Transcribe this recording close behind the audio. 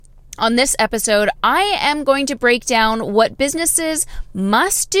On this episode, I am going to break down what businesses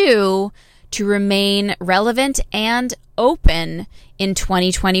must do to remain relevant and open in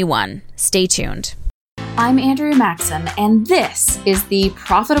 2021. Stay tuned. I'm Andrea Maxim, and this is the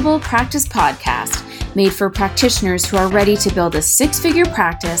Profitable Practice Podcast, made for practitioners who are ready to build a six-figure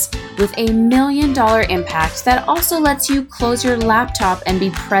practice with $1 million impact that also lets you close your laptop and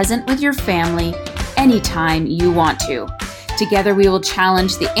be present with your family anytime you want to. Together, we will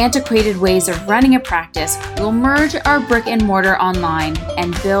challenge the antiquated ways of running a practice. We'll merge our brick and mortar online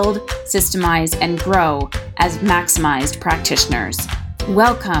and build, systemize, and grow as maximized practitioners.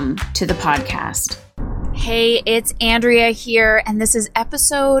 Welcome to the podcast. Hey, it's Andrea here, and this is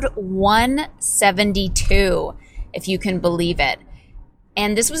episode 172, if you can believe it.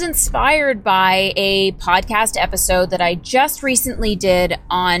 And this was inspired by a podcast episode that I just recently did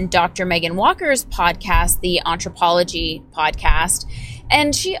on Dr. Megan Walker's podcast, the Anthropology podcast.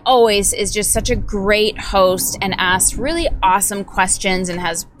 And she always is just such a great host and asks really awesome questions and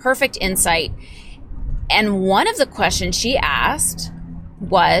has perfect insight. And one of the questions she asked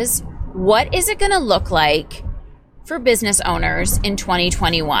was, what is it going to look like for business owners in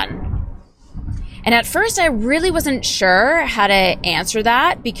 2021? And at first, I really wasn't sure how to answer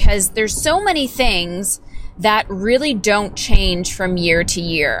that because there's so many things that really don't change from year to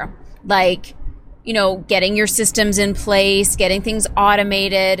year. Like, getting your systems in place, getting things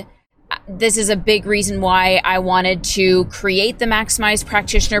automated. This is a big reason why I wanted to create the Maximized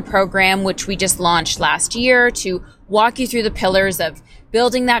Practitioner Program, which we just launched last year, to walk you through the pillars of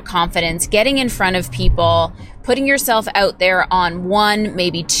building that confidence, getting in front of people, putting yourself out there on one,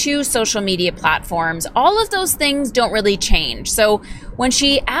 maybe two social media platforms. All of those things don't really change. So when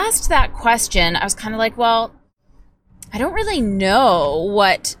she asked that question, I was kind of like, well, I don't really know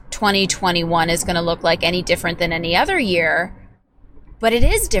what 2021 is going to look like any different than any other year, but it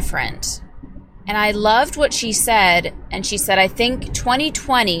is different. And I loved what she said. And she said, I think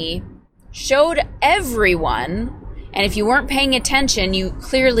 2020 showed everyone, and if you weren't paying attention, you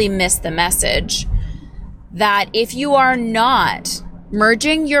clearly missed the message, that if you are not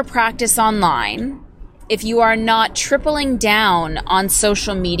merging your practice online, if you are not tripling down on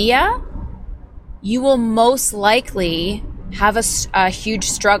social media, you will most likely have a huge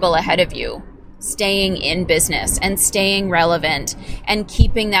struggle ahead of you, staying in business and staying relevant and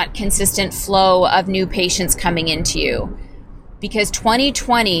keeping that consistent flow of new patients coming into you. Because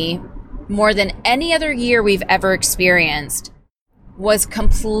 2020, more than any other year we've ever experienced, was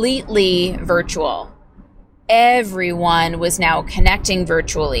completely virtual. Everyone was now connecting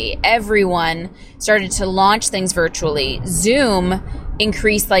virtually. Everyone started to launch things virtually. Zoom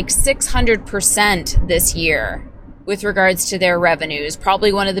increased like 600% this year with regards to their revenues.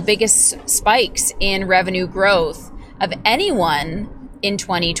 Probably one of the biggest spikes in revenue growth of anyone in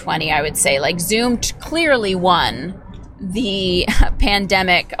 2020, I would say. Like Zoom clearly won the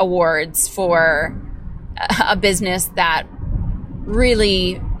pandemic awards for a business that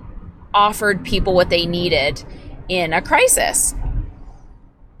really offered people what they needed in a crisis.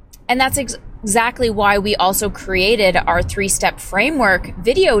 And that's exactly why we also created our 3-step framework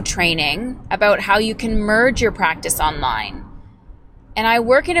video training about how you can merge your practice online. And I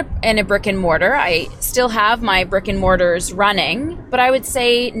work in a brick and mortar. I still have my brick and mortars running, but I would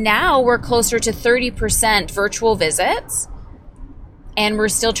say now we're closer to 30% virtual visits. And we're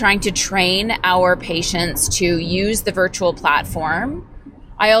still trying to train our patients to use the virtual platform.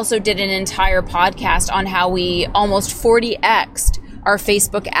 I also did an entire podcast on how we almost 40x'd our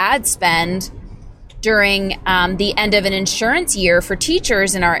Facebook ad spend during the end of an insurance year for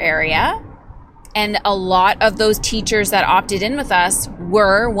teachers in our area. And a lot of those teachers that opted in with us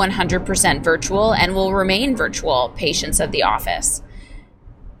were 100% virtual and will remain virtual patients of the office.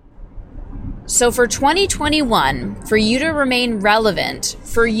 So for 2021, for you to remain relevant,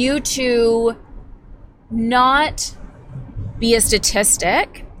 for you to not be a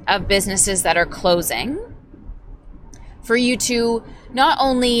statistic of businesses that are closing, for you to not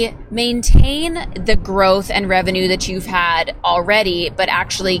only maintain the growth and revenue that you've had already, but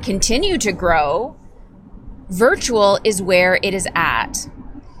actually continue to grow, virtual is where it is at.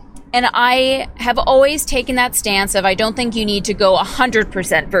 And I have always taken that stance of I don't think you need to go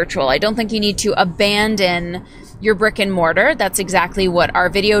 100% virtual. I don't think you need to abandon your brick and mortar. That's exactly what our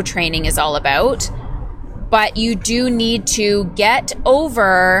video training is all about. But you do need to get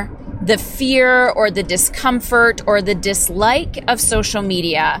over the fear or the discomfort or the dislike of social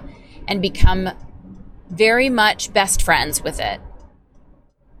media and become very much best friends with it.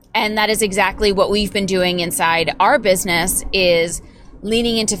 And that is exactly what we've been doing inside our business, is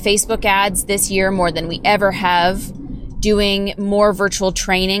leaning into Facebook ads this year more than we ever have, doing more virtual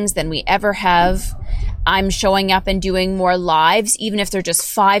trainings than we ever have. I'm showing up and doing more lives, even if they're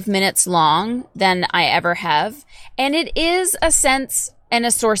just 5 minutes long, than I ever have. And it is a sense and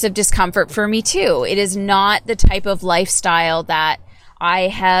a source of discomfort for me too. It is not the type of lifestyle that I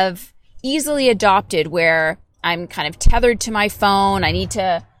have easily adopted, where I'm kind of tethered to my phone. I need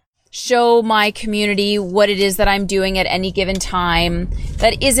to show my community what it is that I'm doing at any given time.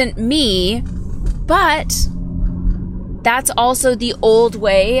 That isn't me, but that's also the old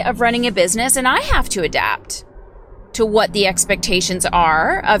way of running a business, and I have to adapt to what the expectations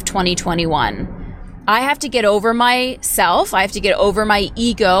are of 2021. I have to get over myself. I have to get over my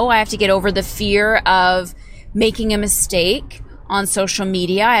ego. I have to get over the fear of making a mistake on social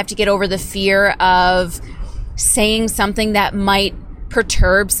media. I have to get over the fear of saying something that might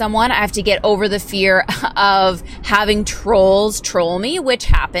perturb someone. I have to get over the fear of having trolls troll me, which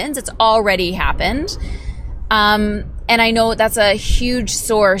happens. It's already happened. And I know that's a huge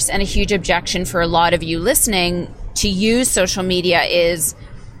source and a huge objection for a lot of you listening to use social media is,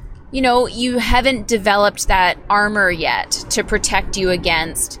 you haven't developed that armor yet to protect you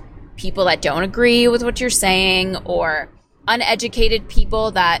against people that don't agree with what you're saying, or uneducated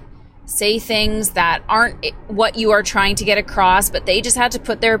people that say things that aren't what you are trying to get across, but they just had to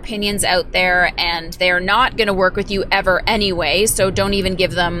put their opinions out there and they're not going to work with you ever anyway, so don't even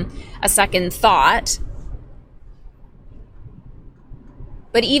give them a second thought.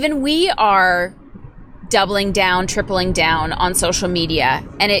 But even we are doubling down, tripling down on social media.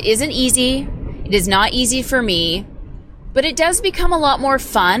 And it isn't easy. It is not easy for me. But it does become a lot more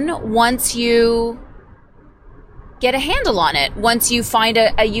fun once you get a handle on it. Once you find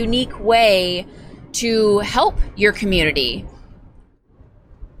a unique way to help your community.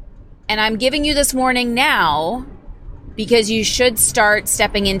 And I'm giving you this warning now because you should start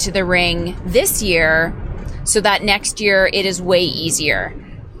stepping into the ring this year so that next year it is way easier.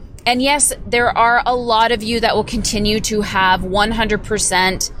 And yes, there are a lot of you that will continue to have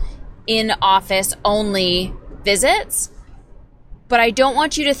 100% in-office only visits. But I don't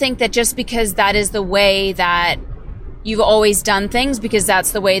want you to think that just because that is the way that you've always done things, because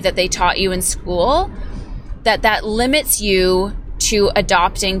that's the way that they taught you in school, that limits you to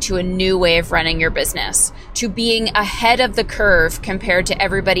adopting to a new way of running your business, to being ahead of the curve compared to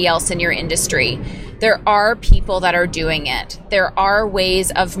everybody else in your industry. There are people that are doing it. There are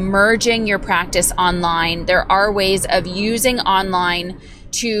ways of merging your practice online. There are ways of using online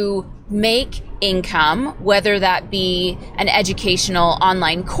to make income, whether that be an educational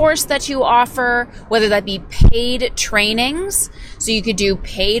online course that you offer, whether that be paid trainings. So you could do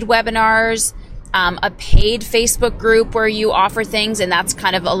paid webinars, a paid Facebook group where you offer things, and that's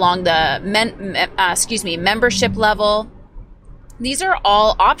kind of along the membership level. These are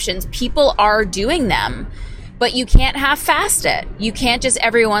all options. People are doing them, but you can't half-fast it. You can't just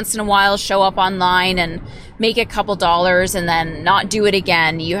every once in a while show up online and make a couple dollars and then not do it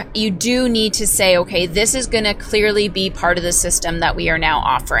again. You do need to say, okay, this is going to clearly be part of the system that we are now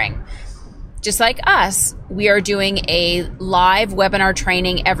offering. Just like us, we are doing a live webinar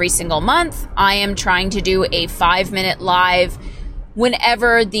training every single month. I am trying to do a 5-minute live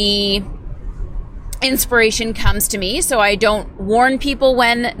whenever the inspiration comes to me. So I don't warn people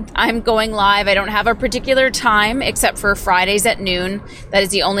when I'm going live. I don't have a particular time except for Fridays at noon. That is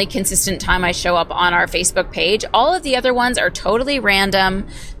the only consistent time I show up on our Facebook page. All of the other ones are totally random,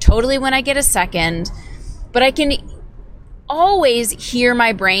 totally when I get a second. But I can always hear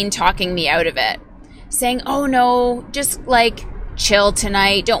my brain talking me out of it, saying, oh no, just like chill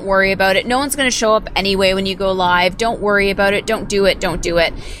tonight. Don't worry about it. No one's going to show up anyway when you go live. Don't worry about it. Don't do it. Don't do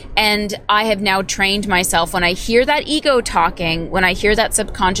it. And I have now trained myself when I hear that ego talking, when I hear that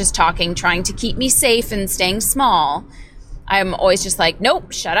subconscious talking, trying to keep me safe and staying small, I'm always just like,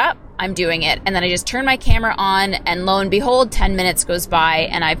 nope, shut up. I'm doing it. And then I just turn my camera on and lo and behold, 10 minutes goes by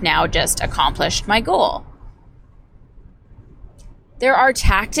and I've now just accomplished my goal. There are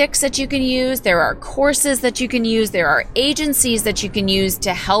tactics that you can use. There are courses that you can use. There are agencies that you can use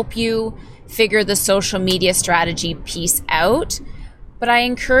to help you figure the social media strategy piece out. But I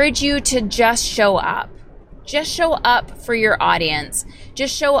encourage you to just show up. Just show up for your audience.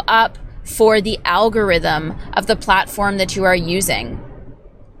 Just show up for the algorithm of the platform that you are using.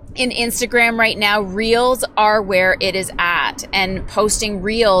 In Instagram right now, Reels are where it is at. And posting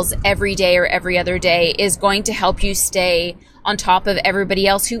Reels every day or every other day is going to help you stay on top of everybody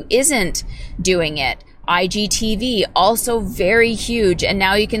else who isn't doing it. IGTV, also very huge. And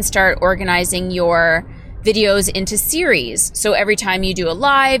now you can start organizing your videos into series. So every time you do a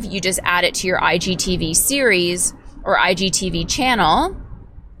live, you just add it to your IGTV series or IGTV channel.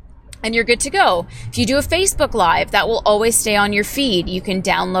 and you're good to go. If you do a Facebook Live, that will always stay on your feed. You can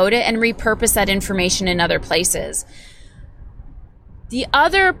download it and repurpose that information in other places. The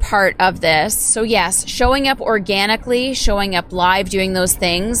other part of this, so yes, showing up organically, showing up live, doing those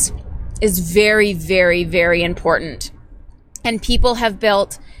things is very, very, very important. And people have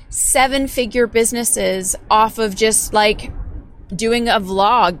built 7-figure businesses off of just like doing a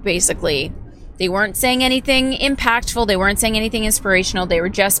vlog, basically. They weren't saying anything impactful. They weren't saying anything inspirational. They were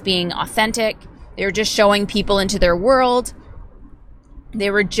just being authentic. They were just showing people into their world. They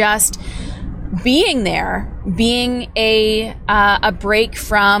were just being there, being a break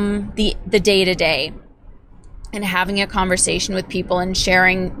from the day-to-day and having a conversation with people and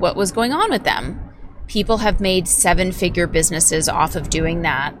sharing what was going on with them. People have made 7-figure businesses off of doing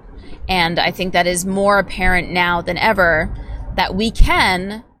that. And I think that is more apparent now than ever that we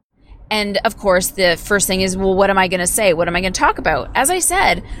can. And of course, the first thing is, well, what am I going to say? What am I going to talk about? As I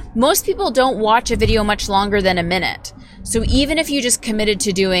said, most people don't watch a video much longer than a minute. So even if you just committed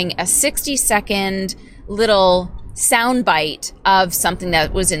to doing a 60-second little soundbite of something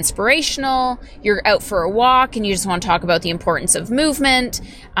that was inspirational, you're out for a walk and you just want to talk about the importance of movement,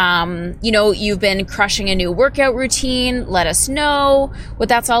 you've been crushing a new workout routine, let us know what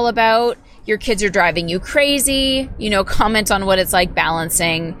that's all about. Your kids are driving you crazy, comment on what it's like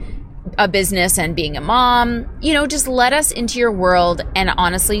balancing a business and being a mom, just let us into your world. And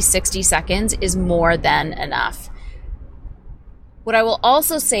honestly, 60 seconds is more than enough. What I will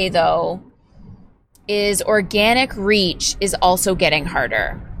also say though, is organic reach is also getting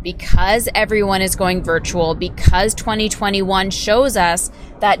harder because everyone is going virtual, because 2021 shows us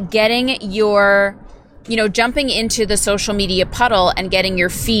that getting your, jumping into the social media puddle and getting your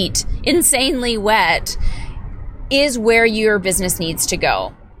feet insanely wet is where your business needs to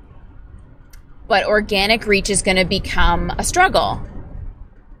go. But organic reach is going to become a struggle.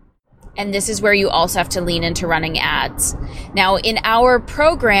 And this is where you also have to lean into running ads. Now, in our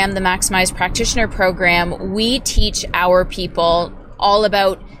program, the Maximize Practitioner program, we teach our people all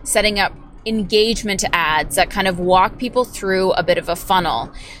about setting up engagement ads that kind of walk people through a bit of a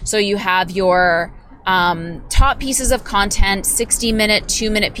funnel. So you have your top pieces of content, 60-minute,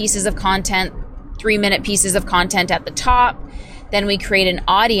 2-minute pieces of content, 3-minute pieces of content at the top. Then we create an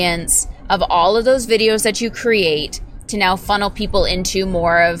audience of all of those videos that you create to now funnel people into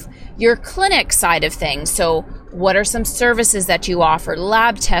more of your clinic side of things. So what are some services that you offer,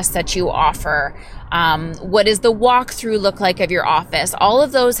 lab tests that you offer? What does the walkthrough look like of your office? All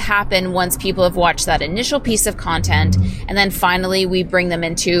of those happen once people have watched that initial piece of content. And then finally, we bring them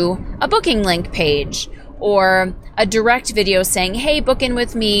into a booking link page or a direct video saying, hey, book in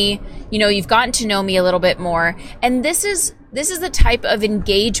with me. You've gotten to know me a little bit more. And this is the type of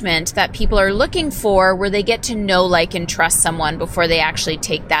engagement that people are looking for, where they get to know, like, and trust someone before they actually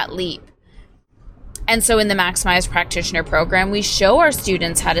take that leap. And so in the Maximize Practitioner program, we show our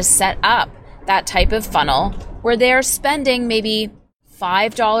students how to set up that type of funnel where they're spending maybe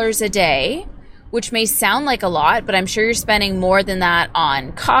 $5 a day, which may sound like a lot, but I'm sure you're spending more than that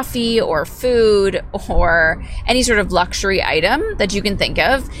on coffee or food or any sort of luxury item that you can think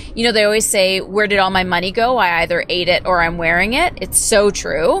of. They always say, where did all my money go? I either ate it or I'm wearing it. It's so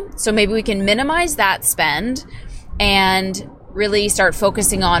true. So maybe we can minimize that spend and really start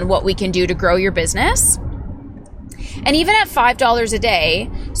focusing on what we can do to grow your business. And even at $5 a day,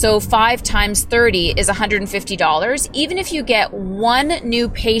 so 5 times 30 is $150. Even if you get one new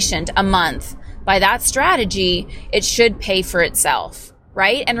patient a month, by that strategy, it should pay for itself,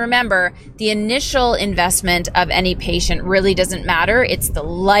 right? And remember, the initial investment of any patient really doesn't matter. It's the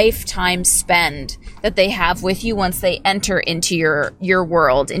lifetime spend that they have with you once they enter into your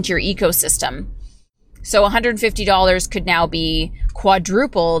world, into your ecosystem. So $150 could now be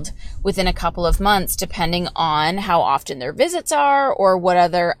quadrupled within a couple of months, depending on how often their visits are or what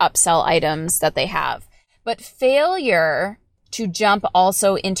other upsell items that they have. But failure to jump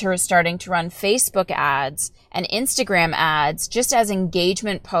also into starting to run Facebook ads and Instagram ads just as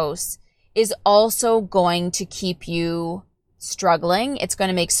engagement posts is also going to keep you struggling. It's going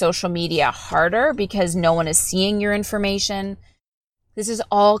to make social media harder because no one is seeing your information. This is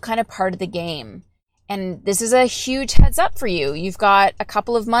all kind of part of the game. And this is a huge heads up for you. You've got a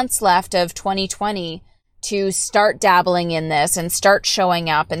couple of months left of 2020 to start dabbling in this and start showing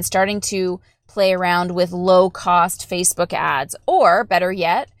up and starting to play around with low-cost Facebook ads, or better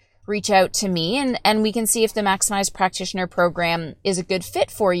yet, reach out to me and we can see if the Maximize Practitioner program is a good fit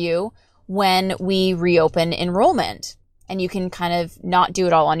for you when we reopen enrollment. And you can kind of not do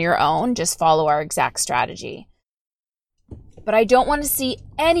it all on your own, just follow our exact strategy. But I don't want to see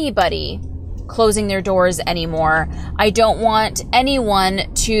anybody closing their doors anymore. I don't want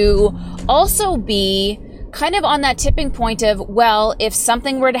anyone to also be kind of on that tipping point of, well, if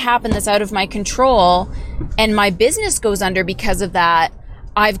something were to happen that's out of my control and my business goes under because of that,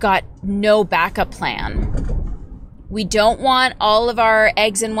 I've got no backup plan. We don't want all of our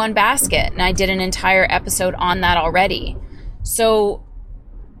eggs in one basket. And I did an entire episode on that already. So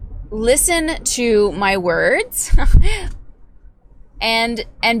listen to my words and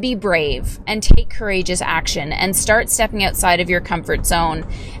be brave and take courageous action and start stepping outside of your comfort zone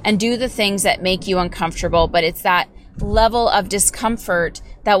and do the things that make you uncomfortable. But it's that level of discomfort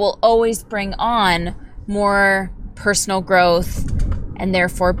that will always bring on more personal growth and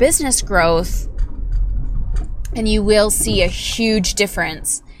therefore business growth. And you will see a huge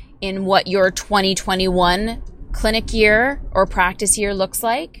difference in what your 2021 clinic year or practice year looks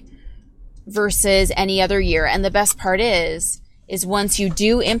like versus any other year. And the best part is once you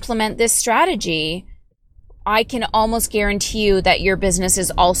do implement this strategy, I can almost guarantee you that your business is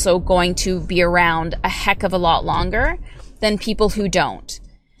also going to be around a heck of a lot longer than people who don't,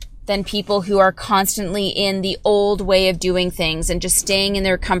 than people who are constantly in the old way of doing things and just staying in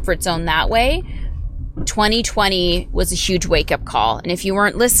their comfort zone that way. 2020 was a huge wake-up call. And if you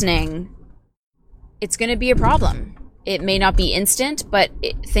weren't listening, it's going to be a problem. It may not be instant, but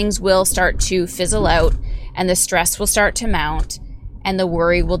things will start to fizzle out and the stress will start to mount and the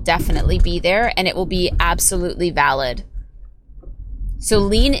worry will definitely be there and it will be absolutely valid. So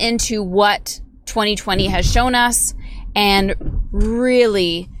lean into what 2020 has shown us and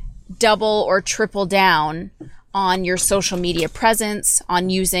really double or triple down on your social media presence, on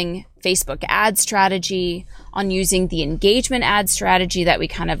using Facebook ad strategy, on using the engagement ad strategy that we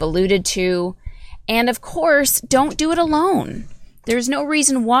kind of alluded to. And of course, don't do it alone. There's no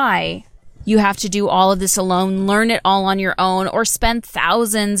reason why you have to do all of this alone, learn it all on your own, or spend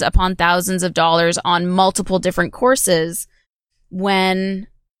thousands upon thousands of dollars on multiple different courses when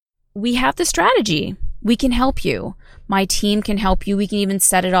we have the strategy. We can help you. My team can help you. We can even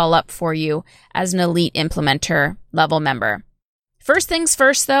set it all up for you as an elite implementer level member. First things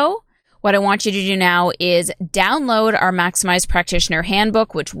first, though, what I want you to do now is download our Maximize Practitioner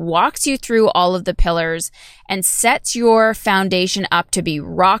Handbook, which walks you through all of the pillars and sets your foundation up to be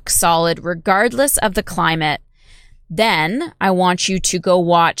rock solid regardless of the climate. Then I want you to go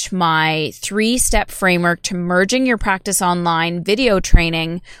watch my 3-step framework to merging your practice online video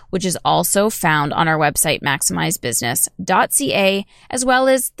training, which is also found on our website, maximizebusiness.ca, as well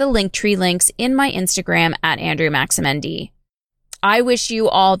as the Linktree links in my Instagram at AndreaMaximND. I wish you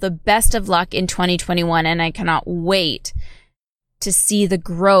all the best of luck in 2021, and I cannot wait to see the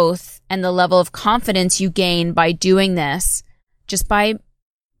growth and the level of confidence you gain by doing this, just by,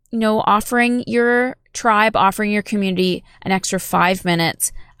 offering your tribe, offering your community an extra 5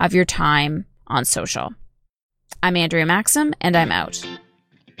 minutes of your time on social. I'm Andrea Maxim, and I'm out.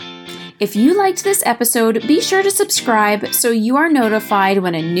 If you liked this episode, be sure to subscribe so you are notified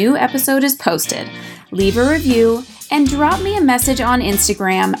when a new episode is posted. Leave a review and drop me a message on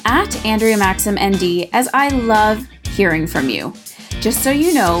Instagram at AndreaMaximND, as I love hearing from you. Just so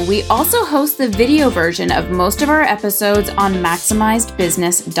you know, we also host the video version of most of our episodes on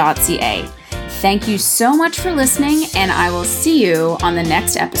maximizedbusiness.ca. Thank you so much for listening, and I will see you on the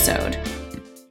next episode.